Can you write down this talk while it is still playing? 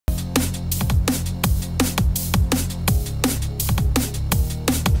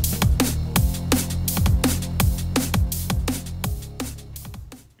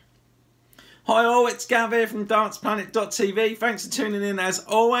Hi all, it's Gav here from DancePlanet.tv. Thanks for tuning in as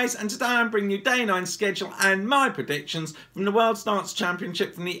always, and today I'm bringing you day 9 schedule and my predictions from the World Dance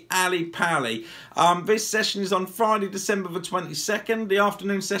Championship from the Ali Pali. This session is on Friday, December the 22nd. The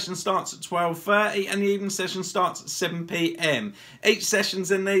afternoon session starts at 12:30 and the evening session starts at 7 PM. Each sessions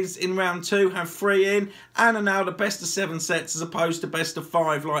in these in round 2 have 3 in and are now the best of 7 sets as opposed to best of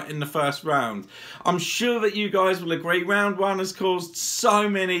 5 like in the first round. I'm sure that you guys will agree round 1 has caused so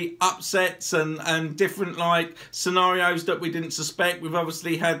many upsets and different like scenarios that we didn't suspect. We've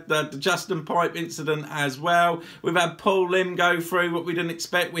obviously had the Justin Pipe incident as well. We've had Paul Lim go through what we didn't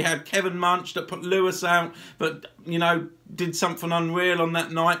expect. We had Kevin Munch that put Lewis out, but you know, did something unreal on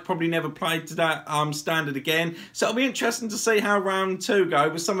that night. Probably never played to that standard again. So it'll be interesting to see how round 2 go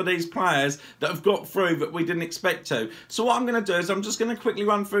with some of these players that have got through that we didn't expect to. So what I'm going to do is I'm just going to quickly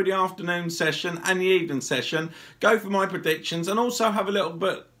run through the afternoon session and the evening session, go for my predictions, and also have a little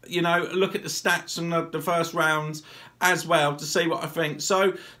bit, you know, look at the stats from the first rounds as well to see what I think.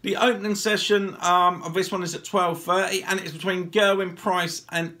 So the opening session of this one is at 12:30 and it's between Gerwyn, Price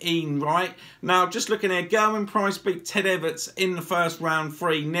and Ian Wright. Now just looking here, Gerwyn Price beat Ted Everts in the first round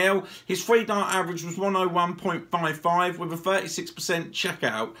 3-0. His free dart average was 101.55 with a 36%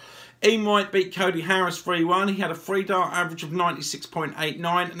 checkout. Ian Wright beat Cody Harris 3-1. He had a free dart average of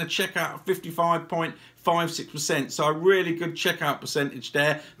 96.89 and a checkout of 55.56%. So a really good checkout percentage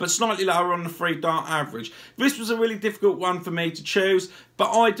there, but slightly lower on the free dart average. This was a really difficult one for me to choose,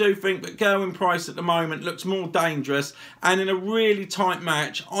 but I do think that Gerwyn Price at the moment looks more dangerous, and in a really tight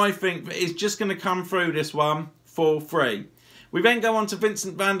match, I think that he's just going to come through this one for free. We then go on to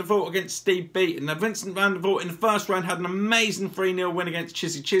Vincent van der Voort against Steve Beaton. Now, Vincent van der Voort in the first round had an amazing 3-0 win against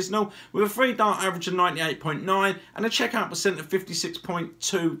Chizzy Chisnell with a free dart average of 98.9 and a checkout percent of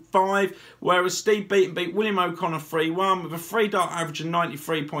 56.25, whereas Steve Beaton beat William O'Connor 3-1 with a free dart average of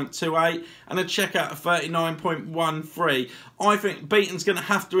 93.28 and a checkout of 39.13. I think Beaton's going to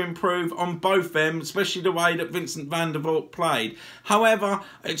have to improve on both them, especially the way that Vincent van der Voort played. However,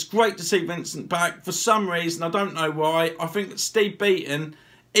 it's great to see Vincent back. For some reason, I don't know why, I think that Steve Beaton,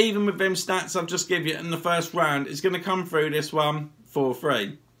 even with them stats I've just given you in the first round, is going to come through this one for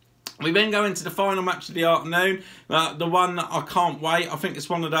free. We then go into the final match of the afternoon, the one that I can't wait. I think it's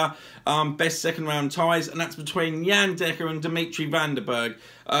one of the best second round ties, and that's between Jan Dekker and Dimitri van der Bergh.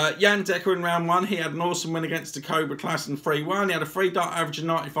 Jan Dekker in round 1, he had an awesome win against the Cobra class in 3-1. He had a free dart average of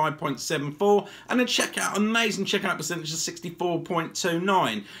 95.74 and a amazing checkout percentage of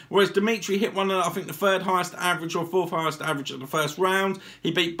 64.29. Whereas Dimitri hit one of, I think, the 3rd highest average or 4th highest average of the first round.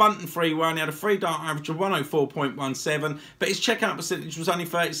 He beat Bunton 3-1. He had a free dart average of 104.17, but his checkout percentage was only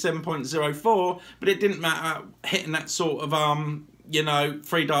 37.04, but it didn't matter hitting that sort of you know,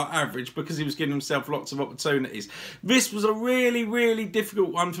 free dart average because he was giving himself lots of opportunities. This was a really, really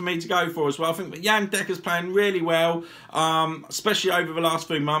difficult one for me to go for as well. I think that Jan Dekker's playing really well, especially over the last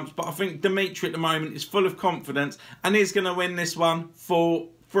few months, but I think Dimitri at the moment is full of confidence and is going to win this one for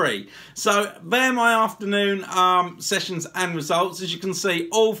free. So they're my afternoon sessions and results. As you can see,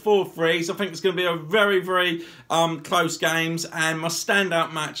 all 4 threes. I think it's going to be a very, very close games, and my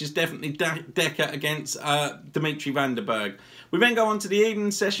standout match is definitely Dekker against Dimitri van der Bergh. We then go on to the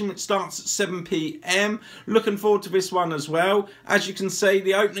evening session, which starts at 7 PM. Looking forward to this one as well. As you can see,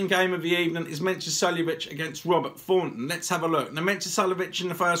 the opening game of the evening is Mensur Suljovic against Robert Thornton. Let's have a look. Now, Mensur Suljovic in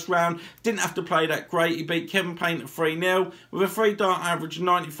the first round didn't have to play that great. He beat Kevin Payne at 3-0 with a free dart average of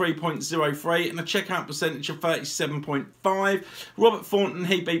 93.03 and a checkout percentage of 37.5. Robert Thornton,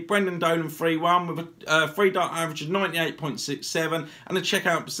 he beat Brendan Dolan 3-1 with a free dart average of 98.67 and a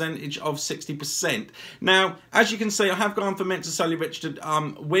checkout percentage of 60%. Now, as you can see, I have gone for Mensur Suljovic to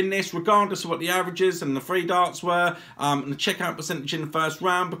win this, regardless of what the averages and the free darts were and the checkout percentage in the first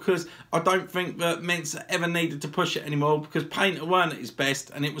round, because I don't think that Mensur ever needed to push it anymore because Painter weren't at his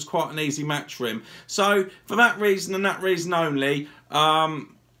best and it was quite an easy match for him. So for that reason and that reason only,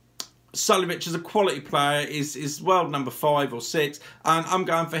 Suljovic as a quality player is world number 5 or 6, and I'm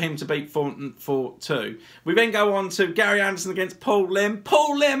going for him to beat Thornton for 2. We then go on to Gary Anderson against Paul Lim.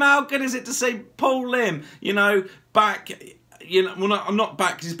 Paul Lim, how good is it to see Paul Lim, you know, back? You know, well, I'm not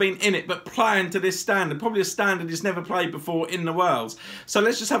back because he's been in it, but playing to this standard, probably a standard he's never played before in the Worlds. So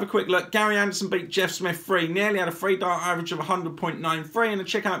let's just have a quick look. Gary Anderson beat Jeff Smith 3-0, had a free dart average of 100.93 and a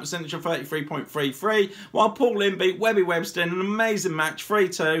checkout percentage of 33.33, while Paul Lim beat Webby Webster in an amazing match,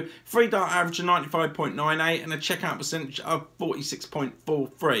 3-2, free dart average of 95.98 and a checkout percentage of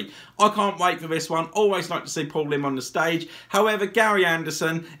 46.43. I can't wait for this one. Always like to see Paul Lim on the stage. However, Gary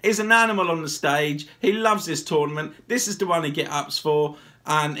Anderson is an animal on the stage. He loves this tournament. This is the one he get ups for.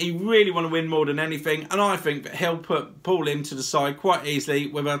 and he really want to win more than anything, and I think that he'll put Paul into the side quite easily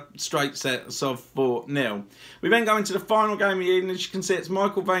with a straight set of 4-0. We then go into the final game of the evening. As you can see, it's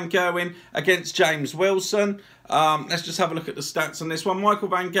Michael van Gerwen against James Wilson. Let's just have a look at the stats on this one. Michael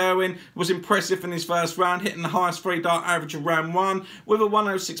van Gerwen was impressive in his first round, hitting the highest free dart average of round 1 with a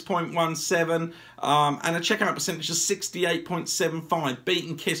 106.17 and a checkout percentage of 68.75.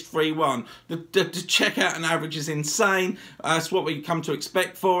 Beaton kissed 3-1. The checkout and average is insane. That's what we come to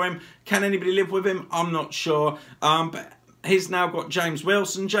expect for him. Can anybody live with him? I'm not sure. But he's now got James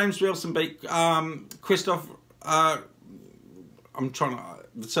Wilson. James Wilson beat Christoph. I'm trying to.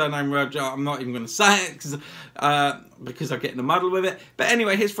 The surname, I'm not even going to say it because I get in a muddle with it. But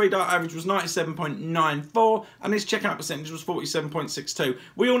anyway, his free dart average was 97.94 and his checkout percentage was 47.62.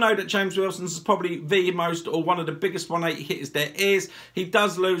 We all know that James Wilson's is probably the most or one of the biggest 180 hitters there is. He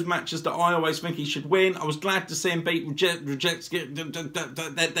does lose matches that I always think he should win. I was glad to see him beat Rejects. There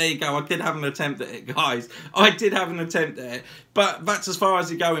you go. I did have an attempt at it, guys. I did have an attempt at it. But that's as far as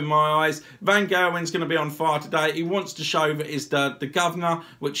he go in my eyes. Van Gerwen's going to be on fire today. He wants to show that he's the governor,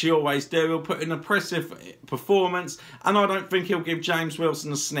 which he always do. He'll put an impressive performance, and I don't think he'll give James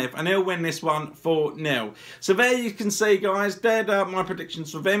Wilson a sniff, and he'll win this one 4-0. So there you can see, guys, they're my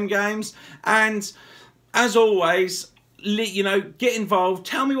predictions for them games. And as always, you know, get involved.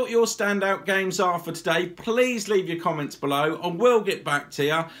 Tell me what your standout games are for today. Please leave your comments below. I will get back to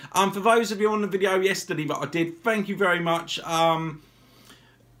you. For those of you on the video yesterday that I did, thank you very much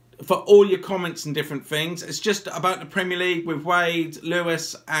for all your comments and different things. It's just about the Premier League with Wade,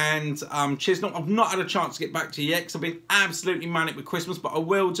 Lewis and Chisnall. I've not had a chance to get back to you yet because I've been absolutely manic with Christmas, but I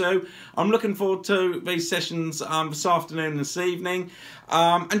will do. I'm looking forward to these sessions this afternoon and this evening.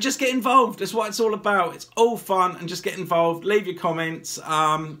 And just get involved. That's what it's all about. It's all fun, and just get involved. Leave your comments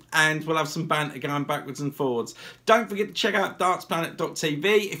and we'll have some banter going backwards and forwards. Don't forget to check out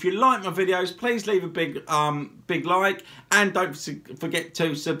dartsplanet.tv. If you like my videos, please leave a big like, and don't forget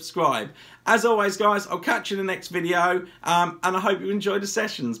to subscribe. As always, guys, I'll catch you in the next video, and I hope you enjoy the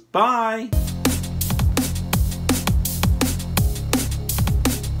sessions. Bye.